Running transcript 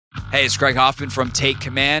Hey, it's Greg Hoffman from Take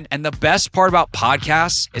Command, and the best part about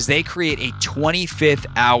podcasts is they create a 25th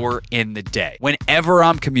hour in the day. Whenever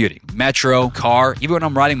I'm commuting, metro, car, even when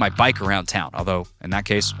I'm riding my bike around town, although in that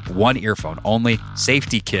case, one earphone only,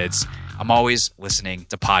 safety kids, I'm always listening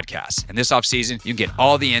to podcasts. And this offseason, you can get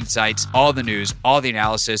all the insights, all the news, all the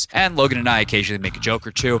analysis, and Logan and I occasionally make a joke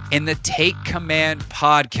or two in the Take Command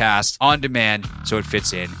podcast on demand so it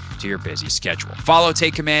fits in to your busy schedule. Follow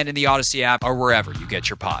Take Command in the Odyssey app or wherever you get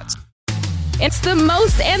your pods. It's the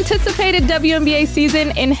most anticipated WNBA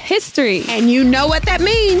season in history. And you know what that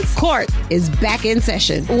means. Court is back in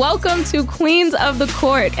session. Welcome to Queens of the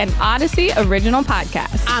Court, an Odyssey original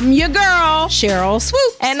podcast. I'm your girl, Cheryl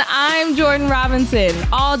Swoop. And I'm Jordan Robinson.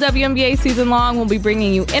 All WNBA season long, we'll be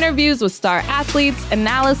bringing you interviews with star athletes,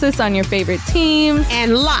 analysis on your favorite teams,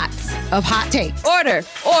 and lots of hot takes.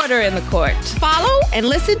 Order in the court. Follow and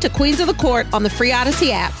listen to Queens of the Court on the free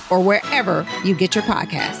Odyssey app or wherever you get your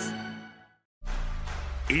podcasts.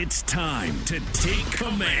 It's time to take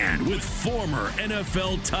command with former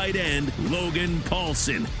NFL tight end Logan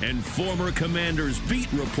Paulsen and former Commanders beat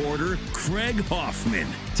reporter Craig Hoffman.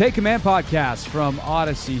 Take Command podcast from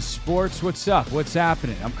Odyssey Sports. What's up? What's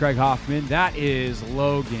happening? I'm Craig Hoffman. That is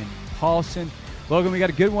Logan Paulsen. Logan, we got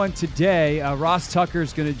a good one today. Ross Tucker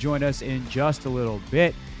is going to join us in just a little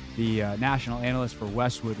bit. The national analyst for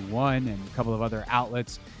Westwood One and a couple of other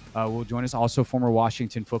outlets will join us. Also, former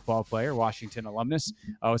Washington football player, Washington alumnus.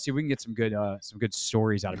 Let's see if we can get some good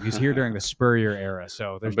stories out of him. He was here during the Spurrier era,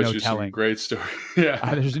 so there's no telling. Great story.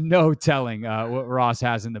 Yeah, there's no telling what Ross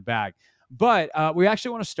has in the bag. But we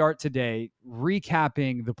actually want to start today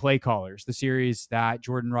recapping the play callers, the series that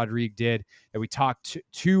Jordan Rodriguez did that we talked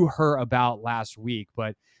to her about last week.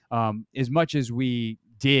 But as much as we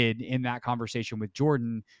did in that conversation with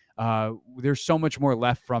Jordan, there's so much more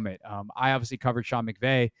left from it. I obviously covered Sean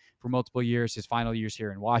McVay for multiple years, his final years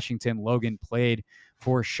here in Washington. Logan played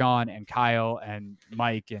for Sean and Kyle and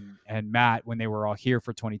Mike and Matt when they were all here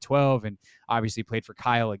for 2012, and obviously played for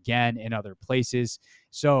Kyle again in other places.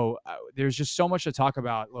 So there's just so much to talk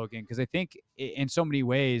about, Logan, because I think in so many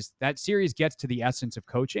ways that series gets to the essence of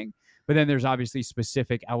coaching, but then there's obviously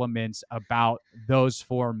specific elements about those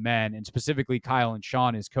four men, and specifically Kyle and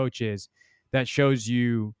Sean as coaches, that shows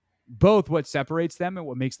you both what separates them and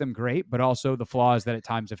what makes them great, but also the flaws that at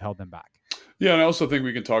times have held them back. Yeah, and I also think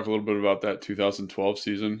we can talk a little bit about that 2012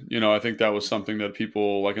 season. I think that was something that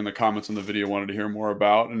people, like in the comments on the video, wanted to hear more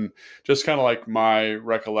about, and just kind of like my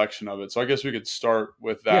recollection of it. So I guess we could start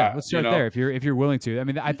with that. Yeah, let's start there if you're willing to. I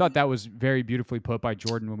mean, I thought that was very beautifully put by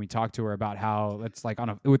Jordan when we talked to her about how it's like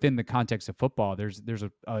within the context of football, there's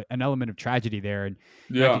an element of tragedy there, and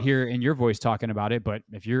I could hear in your voice talking about it. But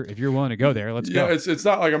if you're willing to go there, let's go. Yeah, it's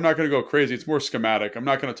not like I'm not going to go crazy. It's more schematic. I'm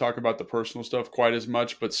not going to talk about the personal stuff quite as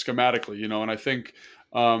much, but schematically, and I think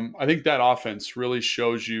that offense really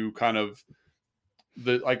shows you kind of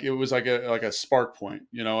it was like a spark point,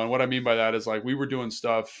 and what I mean by that is like we were doing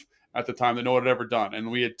stuff at the time that no one had ever done.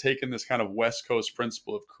 And we had taken this kind of West Coast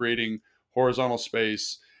principle of creating horizontal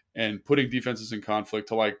space and putting defenses in conflict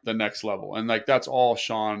to like the next level. And like, that's all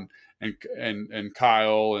Sean and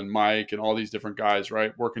Kyle and Mike and all these different guys,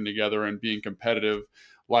 right, working together and being competitive,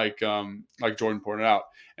 like Jordan pointed out.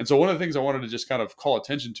 And so one of the things I wanted to just kind of call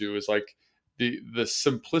attention to is like the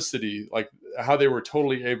simplicity, like how they were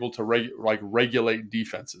totally able to regulate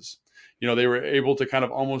defenses. They were able to kind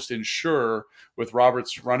of almost ensure with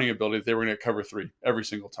Robert's running ability that they were going to cover three every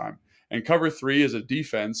single time. And cover three is a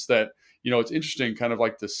defense that, it's interesting kind of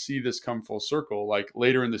like to see this come full circle. Like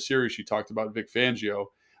later in the series, she talked about Vic Fangio,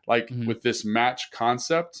 with this match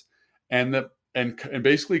concept, and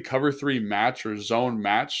basically cover three match or zone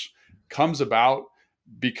match comes about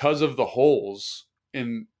because of the holes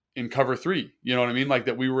in cover three, you know what I mean? Like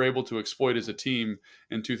that we were able to exploit as a team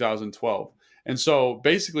in 2012. And so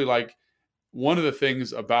basically like one of the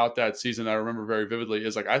things about that season that I remember very vividly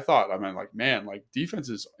is like,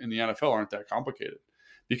 defenses in the NFL aren't that complicated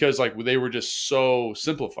because like they were just so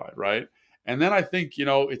simplified. Right. And then I think,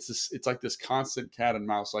 it's like this constant cat and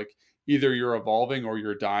mouse, like either you're evolving or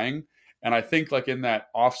you're dying. And I think like in that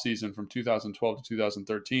off season from 2012 to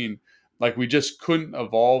 2013, like we just couldn't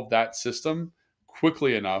evolve that system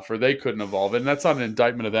quickly enough, or they couldn't evolve it. And that's not an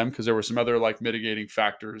indictment of them because there were some other like mitigating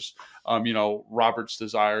factors, Robert's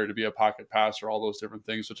desire to be a pocket passer, all those different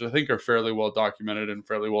things, which I think are fairly well documented and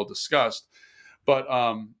fairly well discussed. But,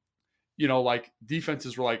 like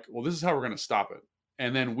defenses were like, well, this is how we're going to stop it.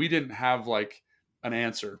 And then we didn't have like an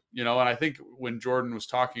answer, and I think when Jordan was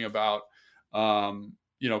talking about,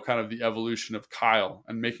 kind of the evolution of Kyle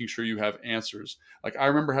and making sure you have answers. Like I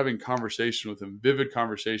remember having conversation with him, vivid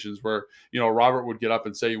conversations where, Robert would get up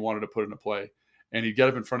and say he wanted to put in a play. and he'd get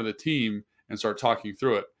up in front of the team and start talking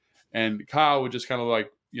through it. And Kyle would just kind of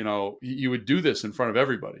like, he would do this in front of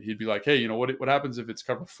everybody. He'd be like, hey, what happens if it's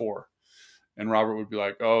cover 4? And Robert would be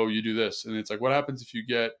like, oh, you do this. And it's like, what happens if you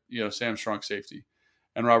get, Sam Strunk safety?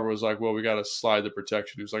 And Robert was like, well, we got to slide the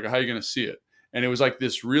protection. He was like, how are you going to see it? And it was like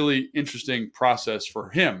this really interesting process for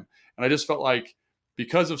him. And I just felt like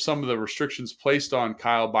because of some of the restrictions placed on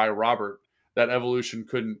Kyle by Robert, that evolution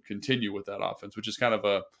couldn't continue with that offense, which is kind of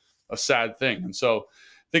a sad thing. And so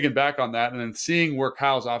thinking back on that and then seeing where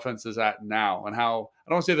Kyle's offense is at now and how, I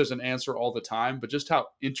don't want to say there's an answer all the time, but just how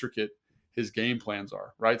intricate his game plans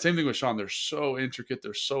are, right? Same thing with Sean. They're so intricate.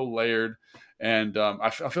 They're so layered. And I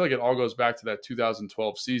feel like it all goes back to that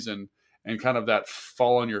 2012 season and kind of that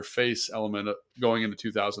fall on your face element going into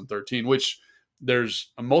 2013, which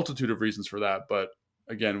there's a multitude of reasons for that. But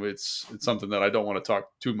again, it's something that I don't want to talk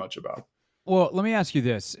too much about. Well, let me ask you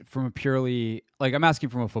this from a purely, like, I'm asking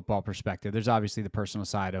from a football perspective. There's obviously the personal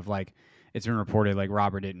side of, like, it's been reported like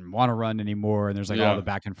Robert didn't want to run anymore. And there's like all the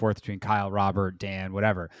back and forth between Kyle, Robert, Dan,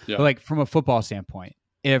 whatever. Yeah. But like from a football standpoint,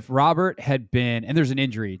 if Robert had been, and there's an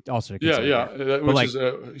injury also to consider. Which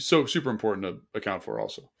is so super important to account for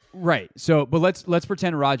also. Right. So, but let's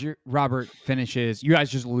pretend Robert finishes, you guys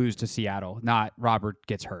just lose to Seattle, not Robert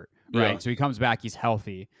gets hurt. Right. Yeah. So he comes back, he's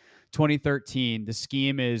healthy. 2013, the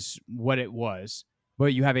scheme is what it was,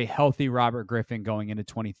 but you have a healthy Robert Griffin going into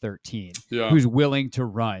 2013 who's willing to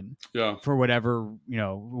run for whatever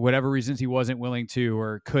reasons he wasn't willing to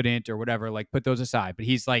or couldn't or whatever, like put those aside. But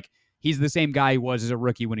he's the same guy he was as a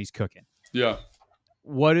rookie when he's cooking. Yeah.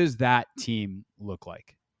 What does that team look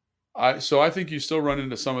like? So I think you still run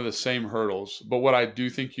into some of the same hurdles, but what I do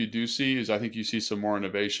think you do see is I think you see some more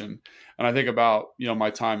innovation. And I think about, my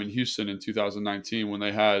time in Houston in 2019 when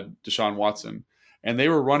they had Deshaun Watson and they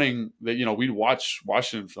were running that, we'd watch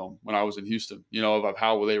Washington film when I was in Houston, of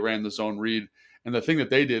how they ran the zone read. And the thing that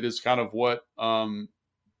they did is kind of what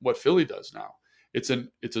Philly does now. It's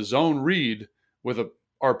a zone read with a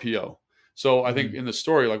RPO. So I think in the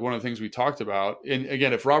story, like one of the things we talked about, and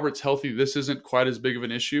again, if Robert's healthy, this isn't quite as big of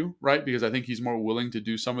an issue, right? Because I think he's more willing to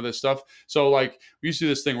do some of this stuff. So like we used to do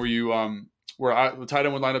this thing where the tight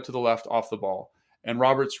end would line up to the left off the ball and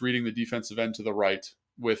Robert's reading the defensive end to the right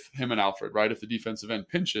with him and Alfred, right? If the defensive end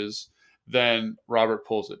pinches, then Robert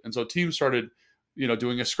pulls it. And so teams started,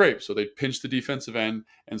 doing a scrape. So they'd pinch the defensive end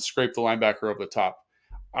and scrape the linebacker over the top.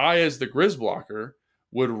 I, as the Grizz blocker,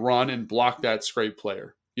 would run and block that scrape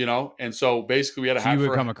player. And so basically we had you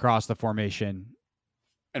would come across the formation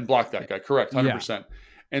and block that guy. Correct. 100%. Yeah.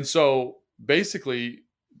 And so basically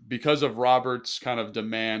because of Robert's kind of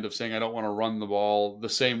demand of saying, I don't want to run the ball the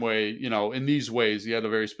same way, in these ways, he had a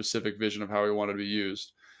very specific vision of how he wanted to be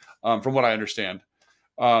used. From what I understand,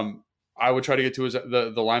 I would try to get to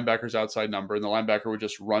the linebacker's outside number and the linebacker would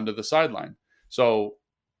just run to the sideline. So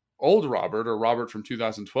old Robert or Robert from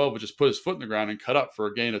 2012 would just put his foot in the ground and cut up for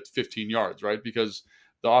a gain of 15 yards, right? Because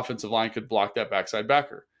the offensive line could block that backside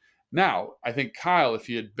backer. Now, I think Kyle, if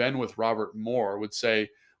he had been with Robert more, would say,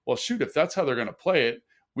 well, shoot, if that's how they're going to play it,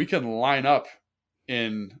 we can line up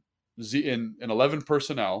in 11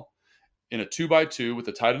 personnel in a 2x2 with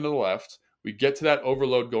the tight end to the left. We get to that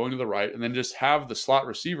overload going to the right, and then just have the slot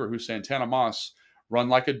receiver, who's Santana Moss, run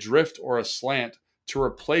like a drift or a slant to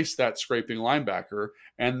replace that scraping linebacker.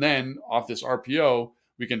 And then off this RPO,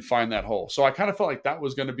 we can find that hole. So I kind of felt like that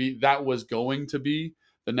was going to be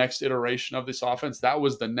the next iteration of this offense. That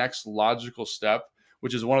was the next logical step,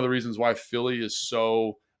 which is one of the reasons why Philly is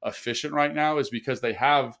so efficient right now, is because they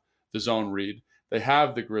have the zone read, they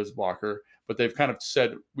have the Grizz blocker, but they've kind of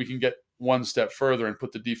said we can get one step further and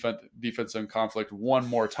put the defense in conflict one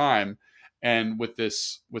more time, and with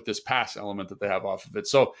this pass element that they have off of it.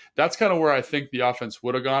 So that's kind of where I think the offense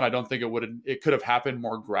would have gone. I don't think it could have happened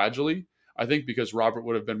more gradually. I think because Robert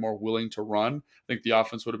would have been more willing to run, I think the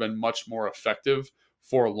offense would have been much more effective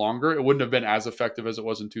for longer. It wouldn't have been as effective as it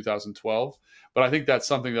was in 2012. But I think that's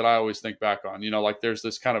something that I always think back on. Like there's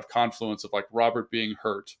this kind of confluence of like Robert being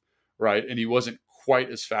hurt, right? And he wasn't quite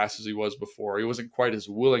as fast as he was before. He wasn't quite as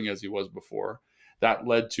willing as he was before. That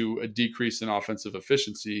led to a decrease in offensive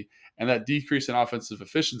efficiency. And that decrease in offensive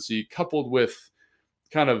efficiency, coupled with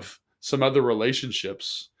kind of some other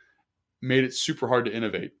relationships, made it super hard to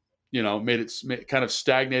innovate. Kind of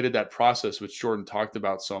stagnated that process, which Jordan talked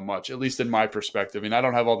about so much, at least in my perspective. I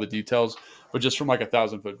don't have all the details, but just from like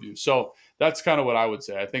 1,000-foot view. So that's kind of what I would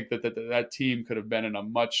say. I think that team could have been in a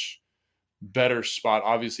much better spot.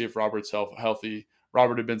 Obviously, if Robert's healthy,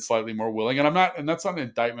 Robert had been slightly more willing. And that's not an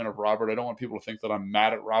indictment of Robert. I don't want people to think that I'm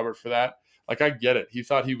mad at Robert for that. Like, I get it. He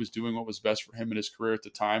thought he was doing what was best for him in his career at the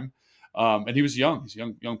time. And he was young. He's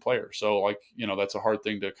a young player. So like, that's a hard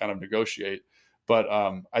thing to kind of negotiate. But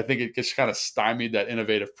I think it just kind of stymied that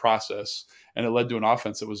innovative process, and it led to an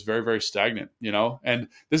offense that was very, very stagnant, And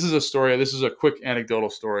this is a quick anecdotal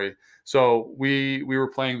story. So we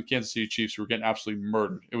were playing the Kansas City Chiefs. We were getting absolutely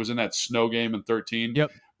murdered. It was in that snow game in 13.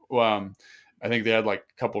 Yep. I think they had like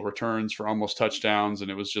a couple of returns for almost touchdowns,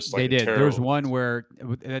 and it was just like they did. terrible. There was one where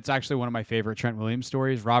it's actually one of my favorite Trent Williams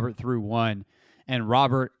stories. Robert threw one, and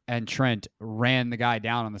Robert and Trent ran the guy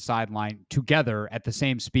down on the sideline together at the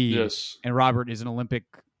same speed. Yes. And Robert is an Olympic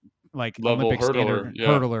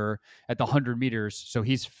hurdler at the 100 meters, so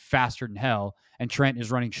he's faster than hell. And Trent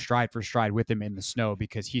is running stride for stride with him in the snow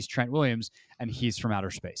because he's Trent Williams and he's from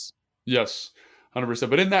outer space. Yes. 100%.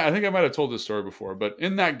 But in that, I think I might have told this story before, but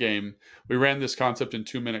in that game, we ran this concept in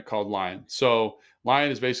 2 minute called Lion. So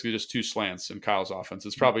Lion is basically just two slants in Kyle's offense.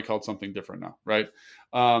 It's probably called something different now, right?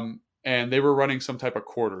 And they were running some type of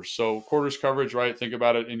quarters. So quarters coverage, right? Think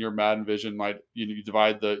about it in your Madden vision. Like you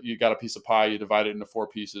got a piece of pie, you divide it into 4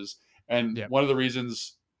 pieces. And one of the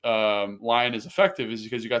reasons Lion is effective is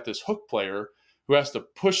because you got this hook player who has to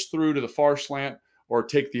push through to the far slant or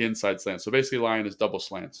take the inside slant. So basically Lion is double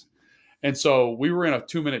slants. And so we were in a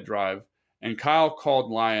 2 minute drive, and Kyle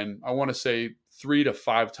called Lion, I want to say 3 to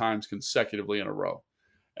 5 times consecutively in a row.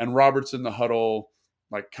 And Robert's in the huddle,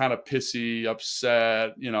 like kind of pissy,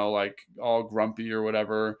 upset, like all grumpy or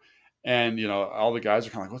whatever. And, all the guys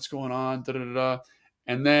are kind of like, what's going on? Da, da, da, da.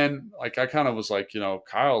 And then like, I kind of was like,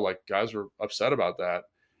 Kyle, like guys were upset about that.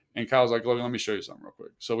 And Kyle's like, let me show you something real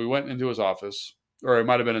quick. So we went into his office, or it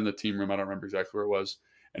might've been in the team room. I don't remember exactly where it was.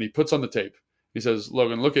 And he puts on the tape. He says,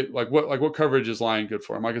 Logan, look at what coverage is Lion good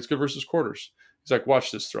for? I'm like, it's good versus quarters. He's like, watch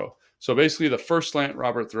this throw. So basically the first slant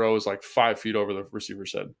Robert throw is like 5 feet over the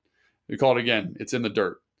receiver's head. We call it again. It's in the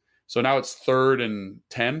dirt. So now it's 3rd and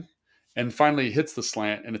 10, and finally he hits the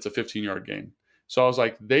slant, and it's a 15-yard gain. So I was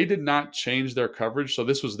like, they did not change their coverage. So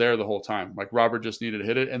this was there the whole time. Like Robert just needed to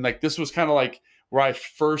hit it. And like, this was kind of like where I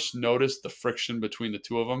first noticed the friction between the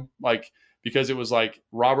two of them. Like, because it was like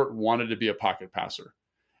Robert wanted to be a pocket passer,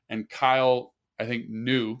 and Kyle, I think,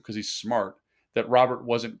 knew, because he's smart, that Robert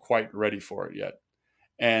wasn't quite ready for it yet.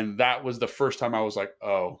 And that was the first time I was like,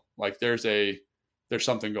 oh, like there's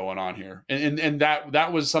something going on here. And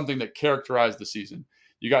that was something that characterized the season.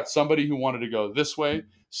 You got somebody who wanted to go this way,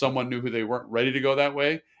 someone knew who they weren't ready to go that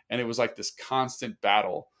way. And it was like this constant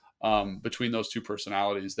battle between those two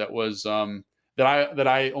personalities that was that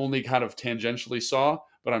I only kind of tangentially saw,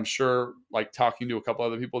 but I'm sure, like talking to a couple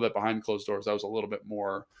other people, that behind closed doors, that was a little bit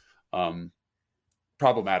more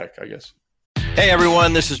problematic, I guess. Hey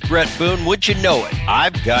everyone, this is Brett Boone. Would you know it?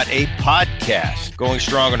 I've got a podcast going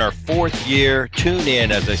strong in our 4th year. Tune in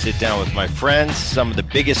as I sit down with my friends, some of the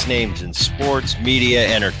biggest names in sports, media,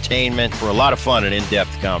 entertainment, for a lot of fun and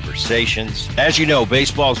in-depth conversations. As you know,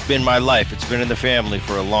 baseball's been my life. It's been in the family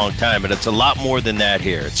for a long time, but it's a lot more than that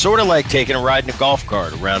here. It's sort of like taking a ride in a golf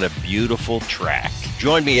cart around a beautiful track.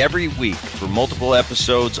 Join me every week for multiple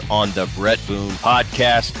episodes on the Brett Boone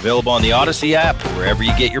Podcast, available on the Odyssey app or wherever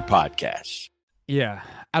you get your podcasts. Yeah.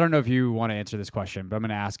 I don't know if you want to answer this question, but I'm going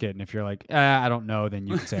to ask it. And if you're like, I don't know, then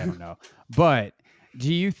you can say I don't know. But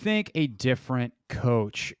do you think a different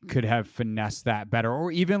coach could have finessed that better?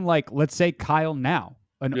 Or even like, let's say Kyle now,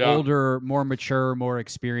 an older, more mature, more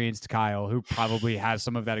experienced Kyle, who probably has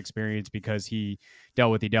some of that experience because he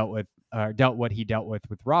dealt what he dealt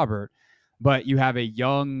with Robert. But you have a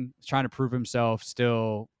young, trying to prove himself,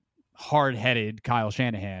 still hard-headed Kyle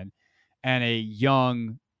Shanahan, and a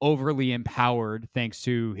young, overly empowered, thanks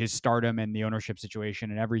to his stardom and the ownership situation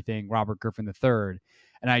and everything, Robert Griffin III.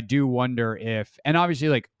 And I do wonder if, and obviously,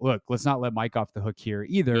 like, look, let's not let Mike off the hook here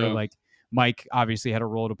either. Yeah. Like, Mike obviously had a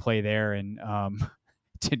role to play there and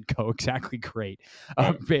didn't go exactly great.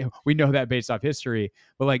 We know that based off history.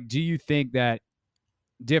 But, like, do you think that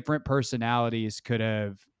different personalities could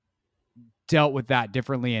have dealt with that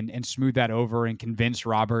differently and smooth that over and convince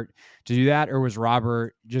Robert to do that? Or was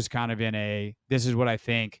Robert just kind of in a, this is what I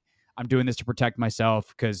think, I'm doing this to protect myself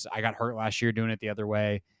because I got hurt last year doing it the other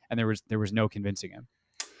way, and there was no convincing him?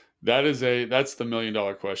 That's the $1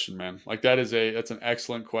 million question, man. Like that's an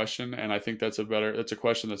excellent question. And I think that's a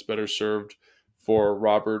question that's better served for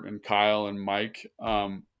Robert and Kyle and Mike,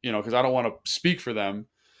 because I don't want to speak for them,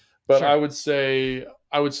 but sure.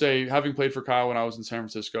 I would say, having played for Kyle when I was in San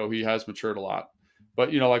Francisco, he has matured a lot.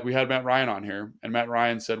 But, like we had Matt Ryan on here, and Matt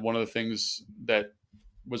Ryan said one of the things that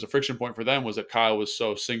was a friction point for them was that Kyle was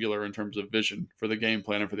so singular in terms of vision for the game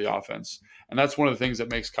plan and for the offense. And that's one of the things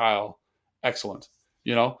that makes Kyle excellent.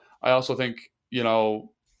 I also think,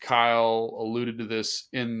 Kyle alluded to this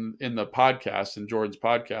in the podcast, in Jordan's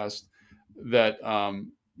podcast, that,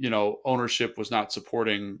 ownership was not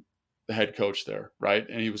supporting the head coach there, right?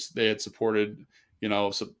 And they had supported,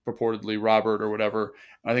 purportedly Robert or whatever.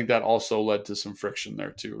 And I think that also led to some friction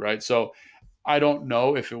there too, right? So I don't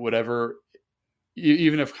know if it would ever,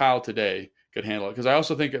 even if Kyle today could handle it. Because I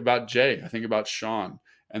also think about Jay. I think about Sean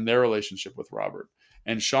and their relationship with Robert.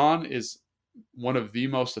 And Sean is one of the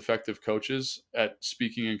most effective coaches at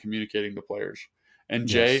speaking and communicating to players. And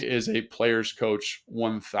Jay is a player's coach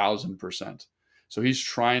 1,000%. So he's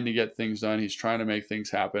trying to get things done. He's trying to make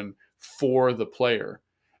things happen for the player.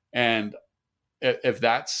 And if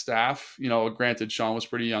that staff, granted, Sean was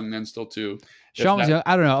pretty young then still too. Sean was,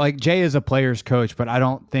 I don't know, like Jay is a player's coach, but I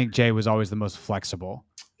don't think Jay was always the most flexible.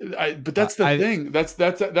 But that's the thing.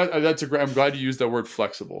 I'm glad you used that word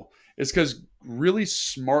flexible. It's because really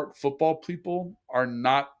smart football people are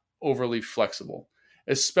not overly flexible,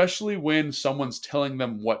 especially when someone's telling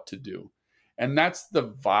them what to do. And that's the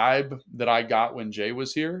vibe that I got when Jay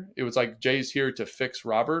was here. It was like Jay's here to fix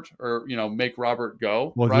Robert or, make Robert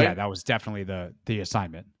go. Well, right? Yeah, that was definitely the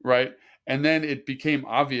assignment. Right. And then it became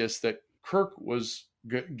obvious that Kirk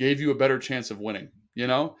gave you a better chance of winning,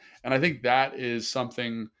 And I think that is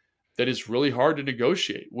something that is really hard to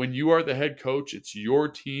negotiate. When you are the head coach, it's your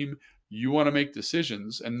team. You want to make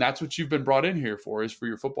decisions. And that's what you've been brought in here for, is for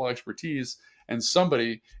your football expertise. And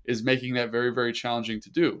somebody is making that very, very challenging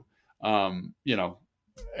to do. And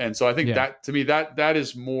so I think that, to me, that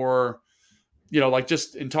is more, like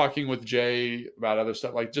just in talking with Jay about other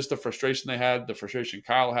stuff, like just the frustration they had, the frustration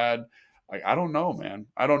Kyle had. Like, I don't know, man.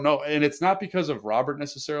 I don't know. And it's not because of Robert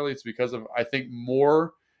necessarily. It's because of, I think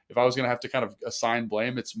more, if I was going to have to kind of assign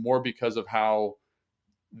blame, it's more because of how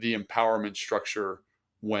the empowerment structure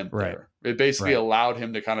went there. It basically allowed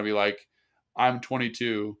him to kind of be like, I'm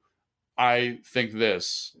 22. I think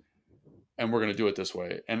this, and we're going to do it this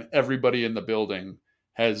way. And everybody in the building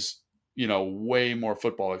has, way more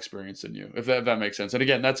football experience than you, if that makes sense. And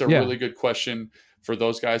again, that's a really good question for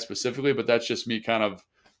those guys specifically, but that's just me kind of,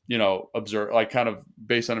 observe, like kind of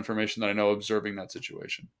based on information that I know, observing that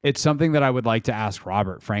situation. It's something that I would like to ask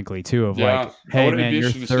Robert, frankly, too, of like, hey man,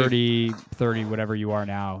 you're 30, whatever you are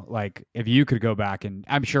now. Like, if you could go back, and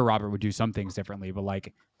I'm sure Robert would do some things differently, but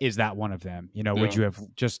like, is that one of them? Would you have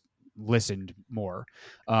just listened more?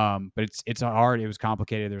 But it's hard. It was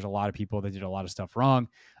complicated. There's a lot of people that did a lot of stuff wrong.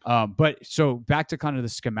 But so back to kind of the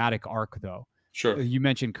schematic arc though. Sure. You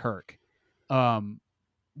mentioned Kirk.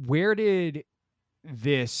 Where did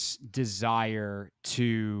this desire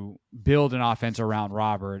to build an offense around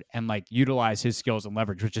Robert and like utilize his skills and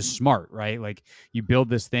leverage, which is smart, right? Like you build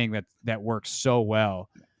this thing that works so well,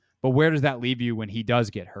 but where does that leave you when he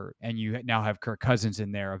does get hurt and you now have Kirk Cousins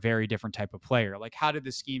in there, a very different type of player? Like, how did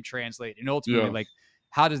the scheme translate? And ultimately, like,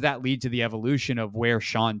 how does that lead to the evolution of where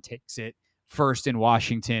Sean takes it first in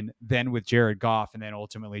Washington, then with Jared Goff, and then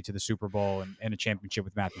ultimately to the Super Bowl and a championship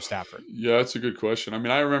with Matthew Stafford? Yeah, that's a good question. I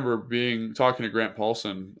mean, I remember talking to Grant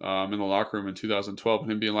Paulson in the locker room in 2012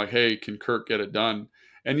 and him being like, hey, can Kirk get it done?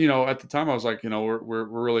 And, at the time I was like, we're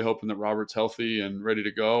really hoping that Robert's healthy and ready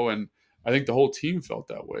to go. And I think the whole team felt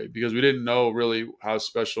that way because we didn't know really how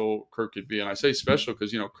special Kirk could be. And I say special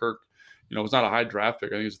because, Kirk, was not a high draft pick.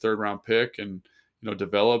 I think he was a 3rd round pick and,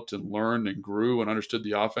 developed and learned and grew and understood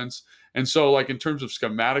the offense. And so like in terms of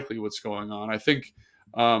schematically what's going on, I think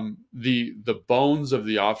the bones of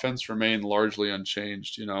the offense remain largely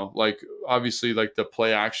unchanged, like obviously like the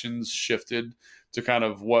play actions shifted to kind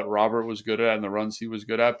of what Robert was good at and the runs he was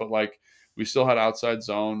good at. But like we still had outside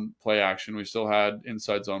zone play action. We still had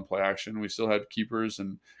inside zone play action. We still had keepers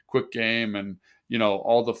and quick game and,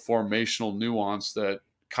 all the formational nuance that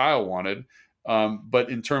Kyle wanted.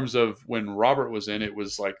 But in terms of when Robert was in, it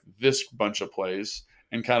was like this bunch of plays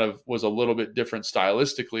and kind of was a little bit different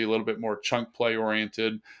stylistically, a little bit more chunk play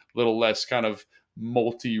oriented, a little less kind of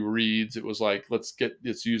multi reads. It was like, let's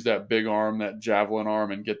use that big arm, that javelin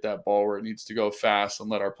arm, and get that ball where it needs to go fast and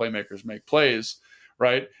let our playmakers make plays.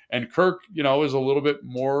 Right. And Kirk, is a little bit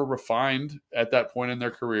more refined at that point in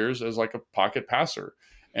their careers as like a pocket passer.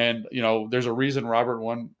 And, there's a reason Robert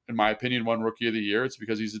won Rookie of the Year. It's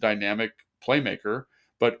because he's a dynamic playmaker,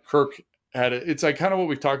 but Kirk it's like kind of what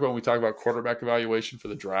we talk about when we talk about quarterback evaluation for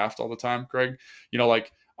the draft all the time, Craig.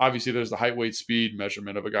 Like obviously there's the height, weight, speed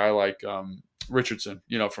measurement of a guy like Richardson,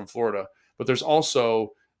 from Florida, but there's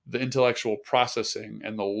also the intellectual processing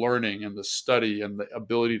and the learning and the study and the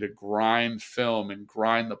ability to grind film and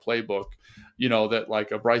grind the playbook, that like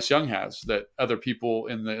a Bryce Young has that other people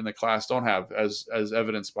in the class don't have, as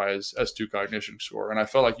evidenced by his S2 cognition score. And I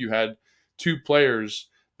felt like you had two players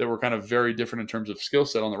that were kind of very different in terms of skill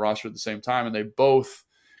set on the roster at the same time. And they both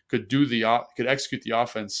could execute the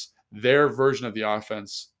offense, their version of the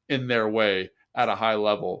offense in their way at a high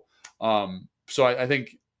level. So I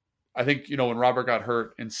think I think, when Robert got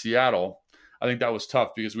hurt in Seattle, I think that was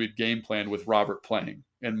tough because we had game planned with Robert playing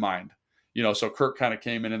in mind. So Kirk kind of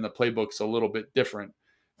came in, and the playbook's a little bit different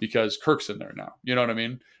because Kirk's in there now. You know what I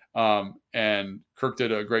mean? And Kirk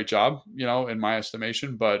did a great job, in my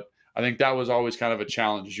estimation. But I think that was always kind of a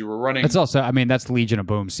challenge. You were running. It's also, that's Legion of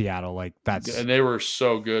Boom, Seattle. And they were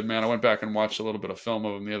so good, man. I went back and watched a little bit of film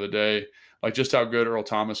of them the other day, just how good Earl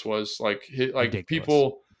Thomas was.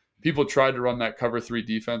 People tried to run that cover 3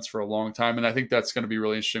 defense for a long time. And I think that's going to be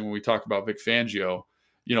really interesting when we talk about Vic Fangio,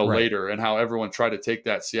 right, later, and how everyone tried to take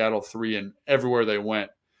that Seattle 3 and everywhere they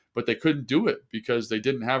went, but they couldn't do it because they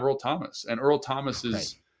didn't have Earl Thomas. And Earl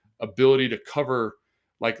Thomas's ability to cover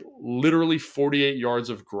literally 48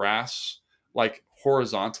 yards of grass,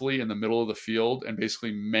 horizontally in the middle of the field, and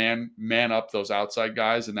basically man up those outside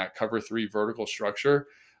guys in that cover 3 vertical structure,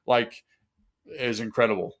 is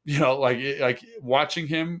incredible. Watching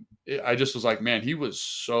him, I just was like, man, he was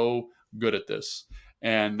so good at this.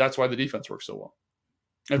 And that's why the defense works so well.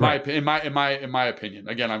 In my opinion.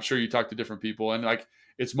 Again, I'm sure you talk to different people, and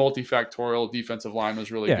it's multifactorial. Defensive line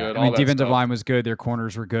was really good. Defensive line was good. Their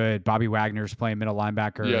corners were good. Bobby Wagner's playing middle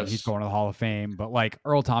linebacker. Yes. And he's going to the Hall of Fame. But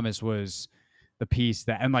Earl Thomas was the piece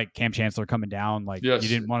that, and Cam Chancellor coming down, yes, you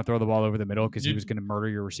didn't want to throw the ball over the middle because he was going to murder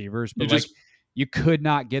your receivers. But you could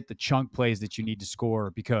not get the chunk plays that you need to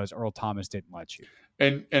score because Earl Thomas didn't let you.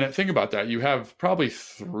 And think about that. You have probably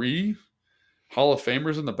 3 Hall of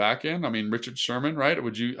Famers in the back end. I mean, Richard Sherman, right?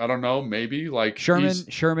 I don't know, maybe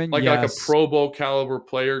Sherman, like a Pro Bowl caliber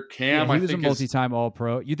player. Cam, he was a multi-time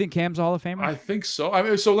All-Pro. You think Cam's a Hall of Famer? I think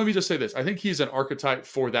so. So let me just say this. I think he's an archetype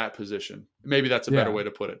for that position. Maybe that's a better way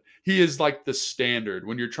to put it. He is the standard.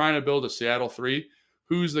 When you're trying to build a Seattle 3,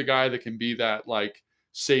 who's the guy that can be that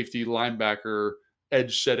safety, linebacker,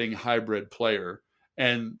 edge setting hybrid player?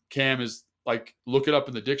 And Cam is look it up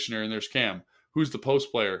in the dictionary and there's Cam. Who's the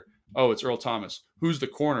post player? Oh, it's Earl Thomas. Who's the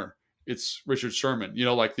corner? It's Richard Sherman.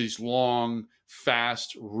 These long,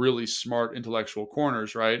 fast, really smart intellectual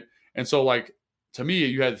corners, right? And so to me,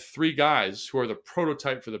 you had 3 guys who are the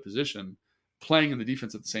prototype for the position playing in the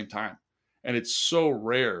defense at the same time. And it's so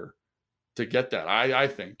rare to get that, I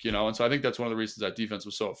think, and so I think that's one of the reasons that defense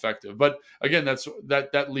was so effective. But again,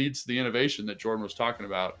 that leads to the innovation that Jordan was talking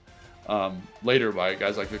about later by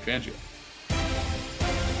guys like Vic Fangio.